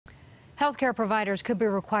Healthcare providers could be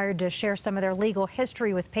required to share some of their legal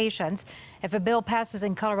history with patients. If a bill passes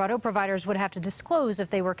in Colorado, providers would have to disclose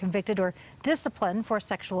if they were convicted or disciplined for a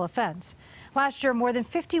sexual offense. Last year, more than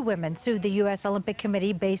 50 women sued the U.S. Olympic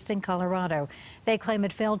Committee based in Colorado. They claim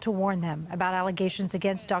it failed to warn them about allegations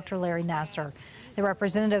against Dr. Larry Nassar. The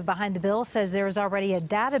representative behind the bill says there is already a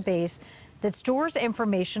database that stores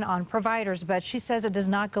information on providers, but she says it does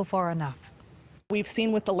not go far enough. We've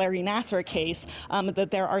seen with the Larry Nassar case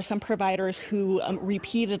that there are some providers who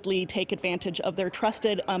repeatedly take advantage of their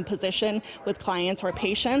trusted position with clients or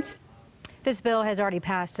patients. This bill has already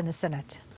passed in the Senate.